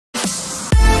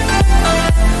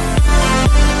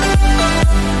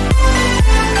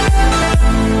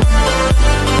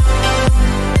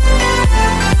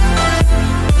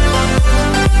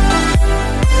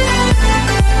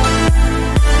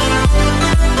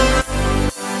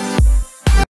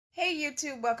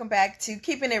YouTube? Welcome back to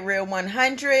Keeping It Real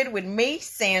 100 with me,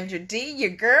 Sandra D,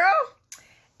 your girl.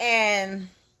 And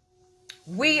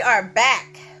we are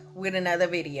back with another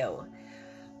video.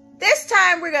 This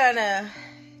time we're gonna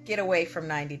get away from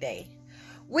 90 Day.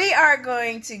 We are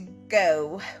going to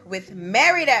go with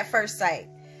Married at First Sight.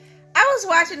 I was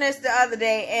watching this the other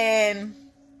day and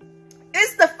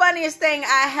it's the funniest thing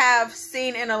I have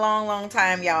seen in a long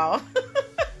time, y'all.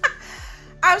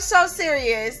 I'm so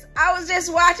serious. I was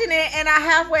just watching it and I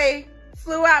halfway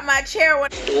flew out my chair when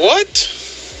What?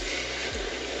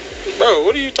 Bro,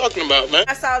 what are you talking about, man?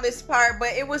 I saw this part, but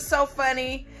it was so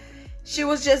funny. She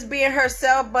was just being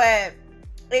herself, but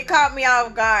it caught me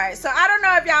off guard. So I don't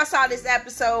know if y'all saw this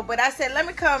episode, but I said let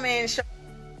me come in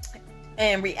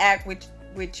and react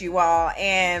with you all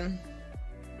and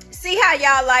see how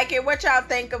y'all like it, what y'all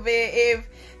think of it, if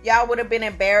y'all would have been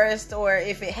embarrassed or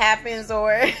if it happens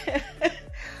or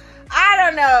I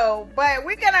don't know. But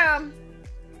we're gonna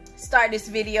start this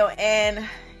video and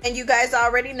you guys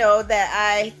already know that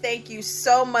I thank you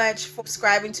so much for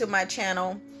subscribing to my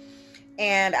channel.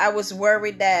 And I was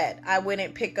worried that I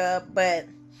wouldn't pick up, but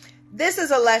this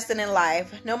is a lesson in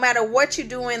life. No matter what you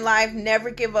do in life, never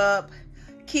give up.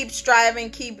 Keep striving,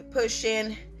 keep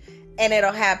pushing, and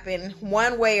it'll happen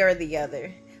one way or the other.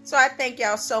 So I thank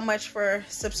y'all so much for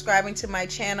subscribing to my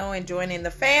channel and joining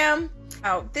the fam.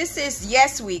 This is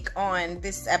Yes Week on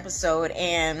this episode,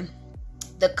 and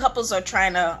the couples are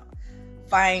trying to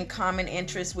find common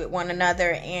interests with one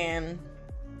another and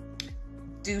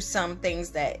do some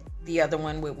things that the other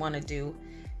one would want to do.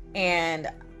 And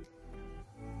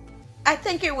I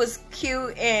think it was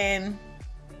cute and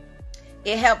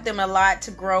it helped them a lot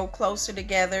to grow closer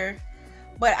together.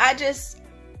 But I just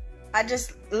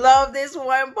love this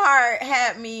one part,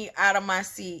 had me out of my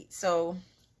seat. So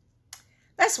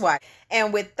that's why.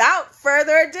 And without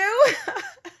further ado,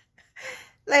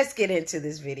 let's get into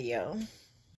this video.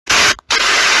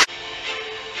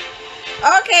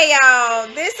 Okay, y'all,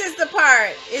 this is the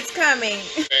part. It's coming.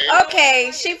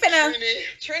 Okay, she finna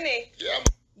Trini.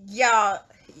 Y'all.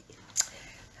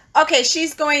 Okay,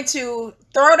 she's going to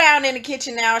throw down in the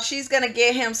kitchen now. She's gonna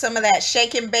get him some of that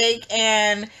shake and bake,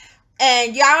 and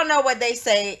y'all know what they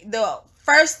say. The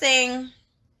first thing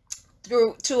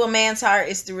through to a man's heart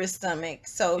is through his stomach.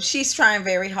 So she's trying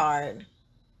very hard.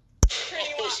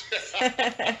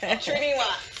 Trini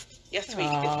what? Yes, week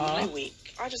is my week.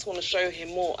 I just want to show him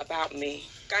more about me.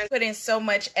 Put in so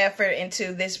much effort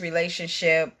into this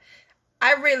relationship.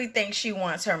 I really think she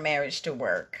wants her marriage to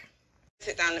work.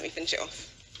 Sit down, let me finish it off.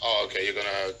 Oh, okay, you're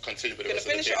gonna continue with the rest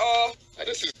of the finish it off. Oh,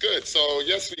 this is good. So,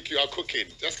 yes, week you are cooking.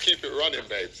 Just keep it running,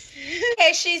 babes.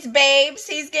 Okay, she's babes.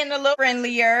 He's getting a little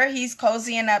friendlier. He's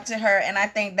cozying up to her, and I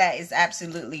think that is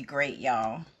absolutely great,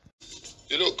 y'all.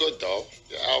 You look good, though.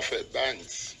 Your outfit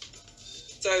bangs.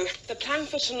 So, the plan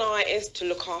for tonight is to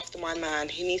look after my man.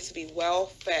 He needs to be well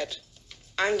fed.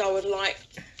 And I would like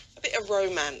a bit of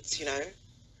romance, you know.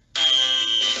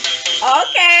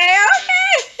 Okay.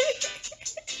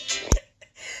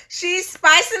 She's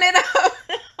spicing it up.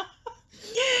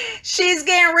 She's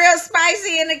getting real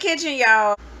spicy in the kitchen,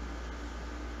 y'all.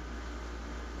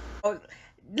 Let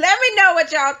me know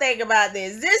what y'all think about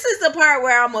this. This is the part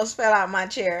where I almost fell out my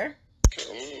chair.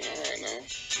 All right now.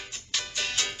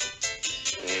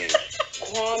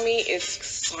 Kwame is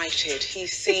excited. He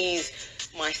sees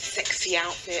my sexy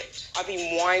outfit. I've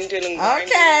been winding and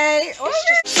grinding. Okay.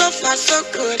 So far, so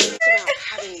good. It's about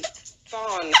having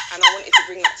fun, and I wanted to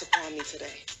bring that to Kwame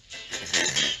today.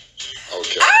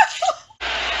 Okay.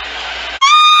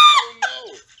 Oh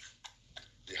no!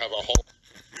 You have a whole.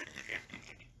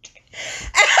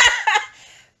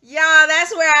 Y'all,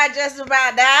 that's where I just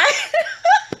about died.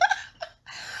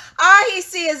 All he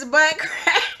see is butt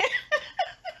crack.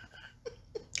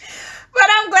 But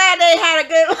I'm glad they had a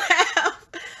good laugh,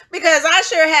 because I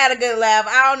sure had a good laugh.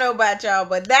 I don't know about y'all,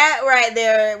 but that right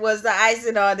there was the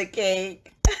icing on the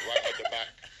cake. Right at the back.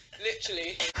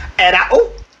 Literally. And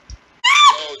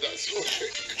Oh, that's what.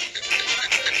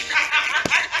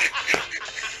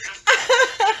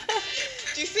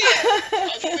 Do you see it?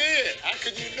 I see it. How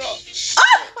could you not?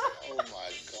 Oh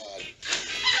my God.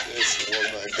 This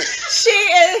woman.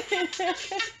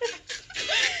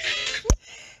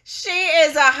 She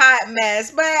is a hot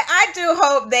mess, but I do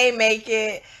hope they make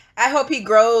it. I hope he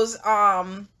grows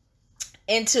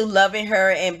into loving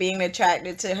her and being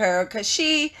attracted to her, because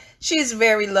she's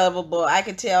very lovable, I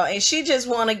can tell, and she just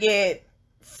want to get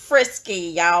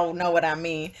frisky, y'all know what I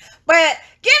mean. But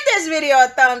give this video a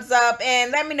thumbs up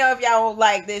and let me know if y'all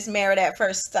like this Married at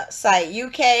First Sight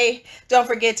UK. Don't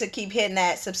forget to keep hitting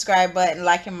that subscribe button,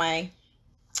 liking my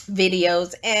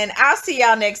videos, and I'll see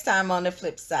y'all next time on the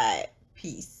flip side.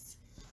 Peace.